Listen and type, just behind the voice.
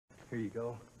Here you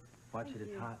go. Watch Thank it,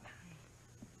 it's you. hot.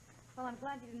 Well, I'm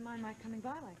glad you didn't mind my coming by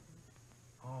like this.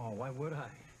 Oh, why would I?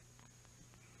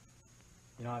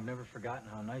 You know, I've never forgotten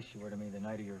how nice you were to me the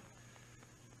night of your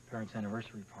parents'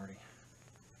 anniversary party.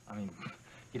 I mean,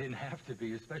 you didn't have to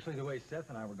be, especially the way Seth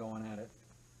and I were going at it.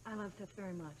 I love Seth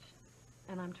very much,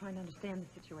 and I'm trying to understand the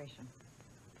situation.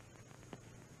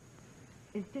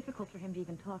 It's difficult for him to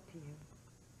even talk to you.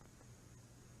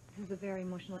 This is a very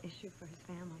emotional issue for his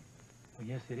family. Well,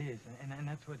 yes, it is, and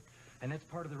that's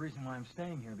part of the reason why I'm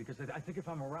staying here, because I think if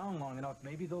I'm around long enough,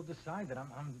 maybe they'll decide that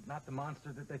I'm not the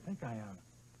monster that they think I am.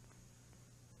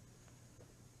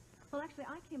 Well, actually,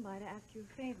 I came by to ask you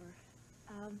a favor.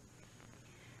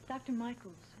 Dr.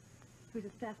 Michaels, who's a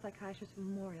staff psychiatrist for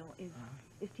Memorial, is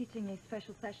teaching a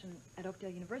special session at Oakdale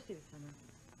University this summer.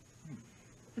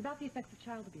 It's about the effects of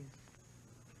child abuse.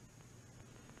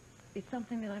 It's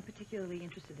something that I'm particularly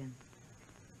interested in.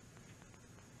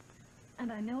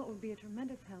 And I know it would be a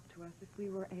tremendous help to us if we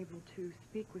were able to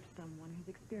speak with someone who's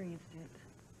experienced it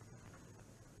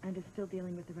and is still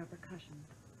dealing with the repercussions.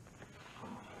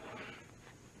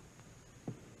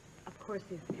 Of course,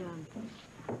 if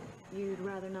you'd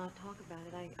rather not talk about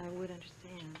it, I would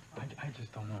understand. I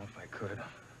just don't know if I could.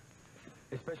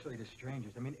 Especially to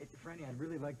strangers. I mean, Franny, I'd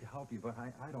really like to help you, but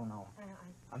I don't know.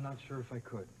 I'm not sure if I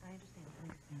could. I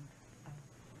understand.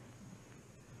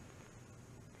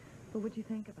 But what'd you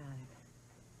think about it?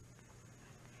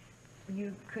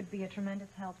 You could be a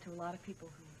tremendous help to a lot of people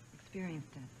who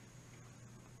experienced it.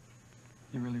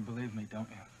 You really believe me, don't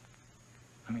you?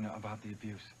 I mean, about the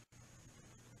abuse.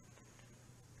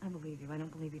 I believe you. I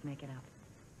don't believe you'd make it up.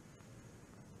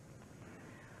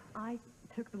 I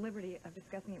took the liberty of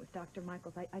discussing it with Dr.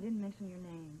 Michaels. I didn't mention your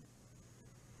name.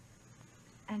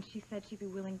 And she said she'd be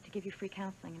willing to give you free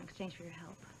counseling in exchange for your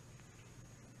help.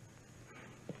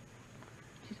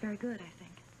 She's very good, I think.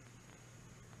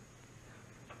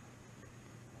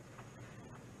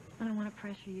 I don't want to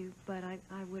pressure you, but I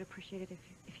would appreciate it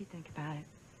if you think about it.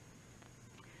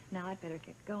 Now I'd better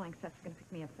get going. Seth's going to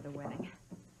pick me up for the wedding.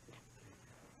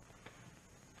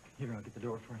 Here, I'll get the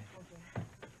door for you.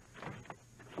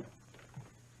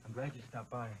 I'm glad you stopped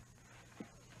by.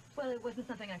 Well, it wasn't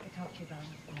something I could talk to you about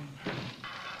on the phone.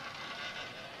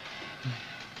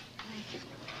 Thank you.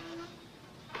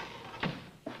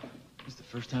 It's the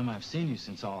first time I've seen you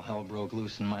since all hell broke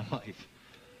loose in my life.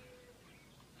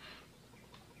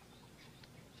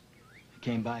 I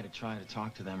came by to try to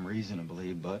talk to them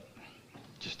reasonably, but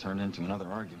it just turned into another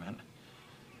argument.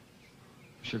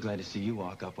 I'm sure glad to see you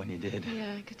walk up when you did.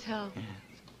 Yeah, I could tell. Yeah.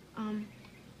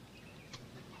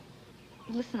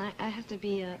 Listen, I have to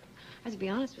be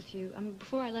honest with you. I mean,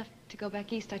 before I left to go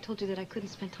back east, I told you that I couldn't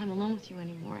spend time alone with you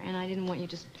anymore, and I didn't want you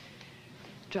just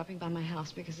dropping by my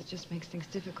house because it just makes things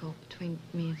difficult between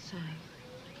me and Sally.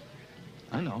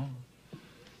 I know.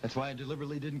 That's why I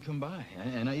deliberately didn't come by,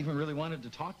 and I even really wanted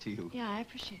to talk to you. Yeah, I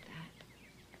appreciate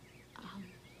that.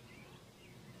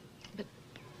 But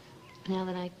now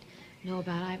that I know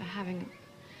about having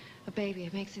a baby,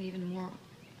 it makes it even more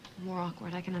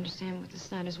awkward. I can understand what the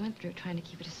Snyders went through trying to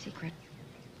keep it a secret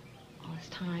all this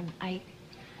time.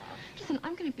 Listen,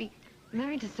 I'm going to be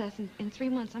married to Seth in 3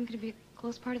 months. I'm going to be a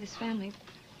close part of this family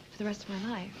for the rest of my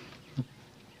life.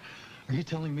 Are you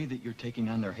telling me that you're taking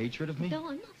on their hatred of me? No,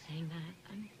 I'm not saying that.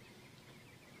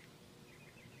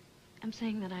 I'm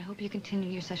saying that I hope you continue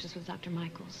your sessions with Dr.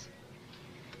 Michaels.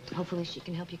 Hopefully she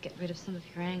can help you get rid of some of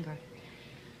your anger.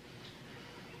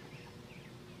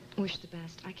 Wish the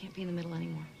best. I can't be in the middle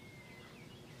anymore.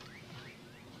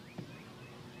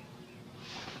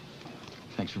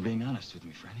 Thanks for being honest with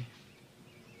me, Franny.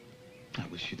 I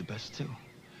wish you the best, too.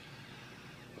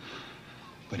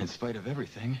 But in spite of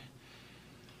everything,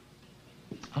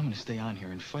 I'm going to stay on here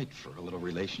and fight for a little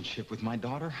relationship with my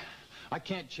daughter. I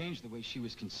can't change the way she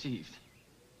was conceived.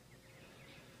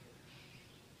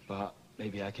 But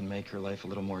maybe I can make her life a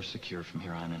little more secure from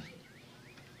here on in.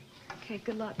 Okay,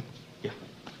 good luck. Yeah.